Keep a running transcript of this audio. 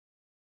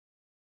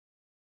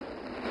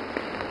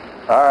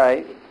All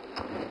right.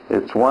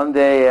 It's one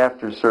day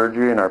after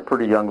surgery, and our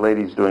pretty young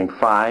lady's doing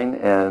fine,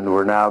 and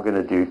we're now going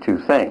to do two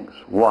things.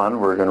 One,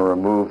 we're going to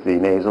remove the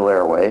nasal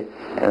airway,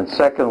 and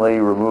secondly,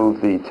 remove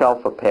the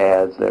Telfa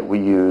pads that we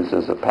use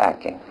as a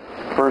packing.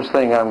 First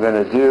thing I'm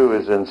going to do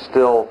is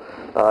instill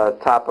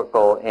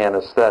topical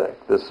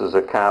anesthetic. This is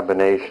a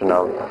combination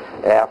of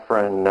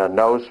Afrin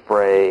nose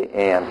spray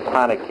and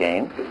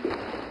Ponocaine.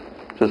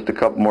 Just a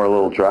couple more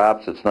little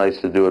drops. It's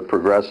nice to do it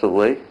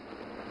progressively.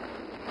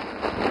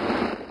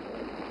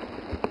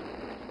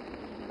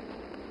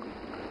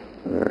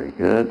 Very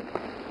good.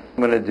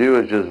 What I'm going to do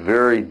is just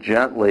very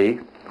gently,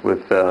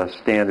 with a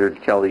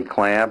standard Kelly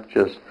clamp,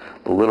 just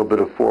a little bit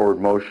of forward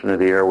motion of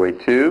the airway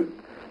tube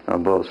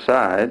on both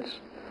sides.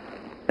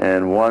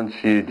 And once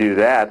you do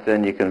that,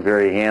 then you can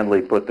very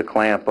handily put the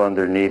clamp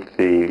underneath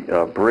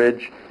the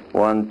bridge.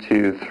 1,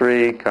 2,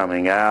 3,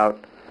 coming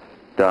out,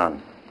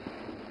 done.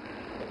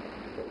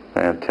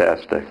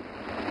 Fantastic.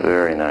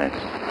 Very nice.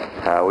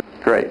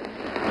 Great.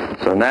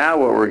 So now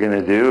what we're going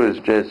to do is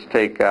just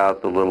take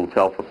out the little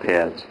Telfa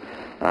pads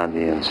on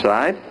the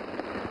inside,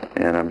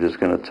 and I'm just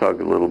going to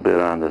tug a little bit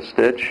on the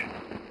stitch.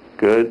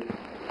 Good.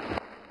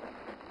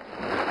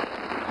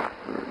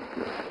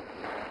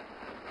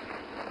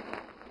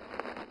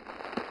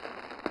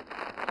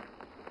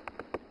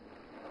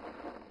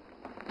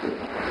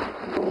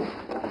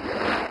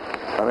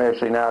 I'm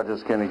actually now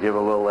just going to give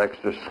a little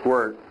extra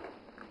squirt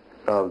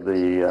of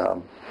the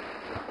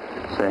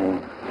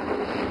same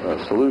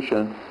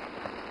solution.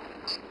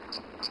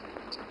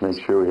 Make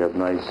sure we have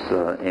nice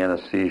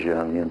anesthesia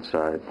on the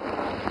inside.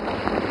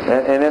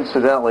 And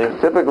incidentally,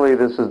 typically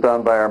this is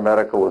done by our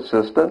medical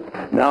assistant.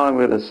 Now I'm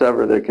going to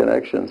sever the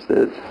connection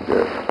stitch.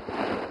 Good.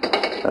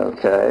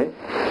 Okay.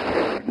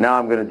 Now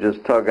I'm going to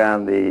just tug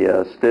on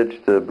the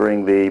stitch to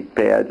bring the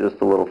pad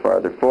just a little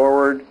farther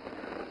forward.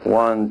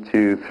 1,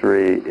 2,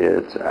 3,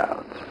 it's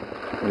out.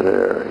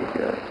 Very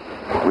good.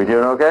 We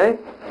doing okay?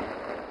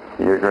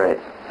 You're great.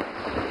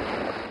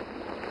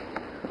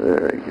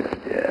 Very good.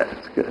 Yeah,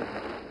 it's good.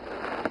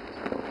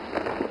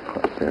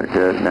 Very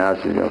good. Now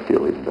she's going to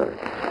feel even better.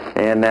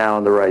 And now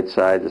on the right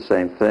side, the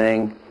same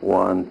thing.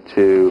 1,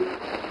 2,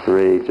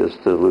 3,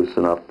 just to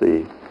loosen up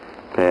the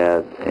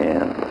pad,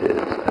 and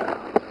it's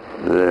out.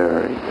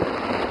 Very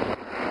good.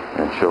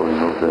 And she'll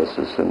remove this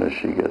as soon as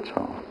she gets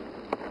home.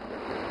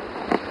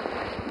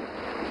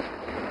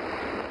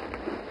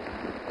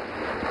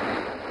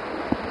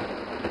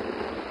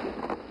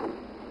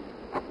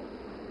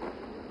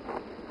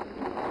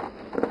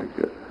 Very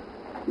good.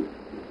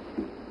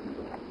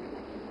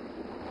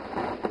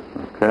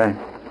 Okay,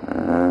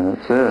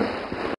 that's it.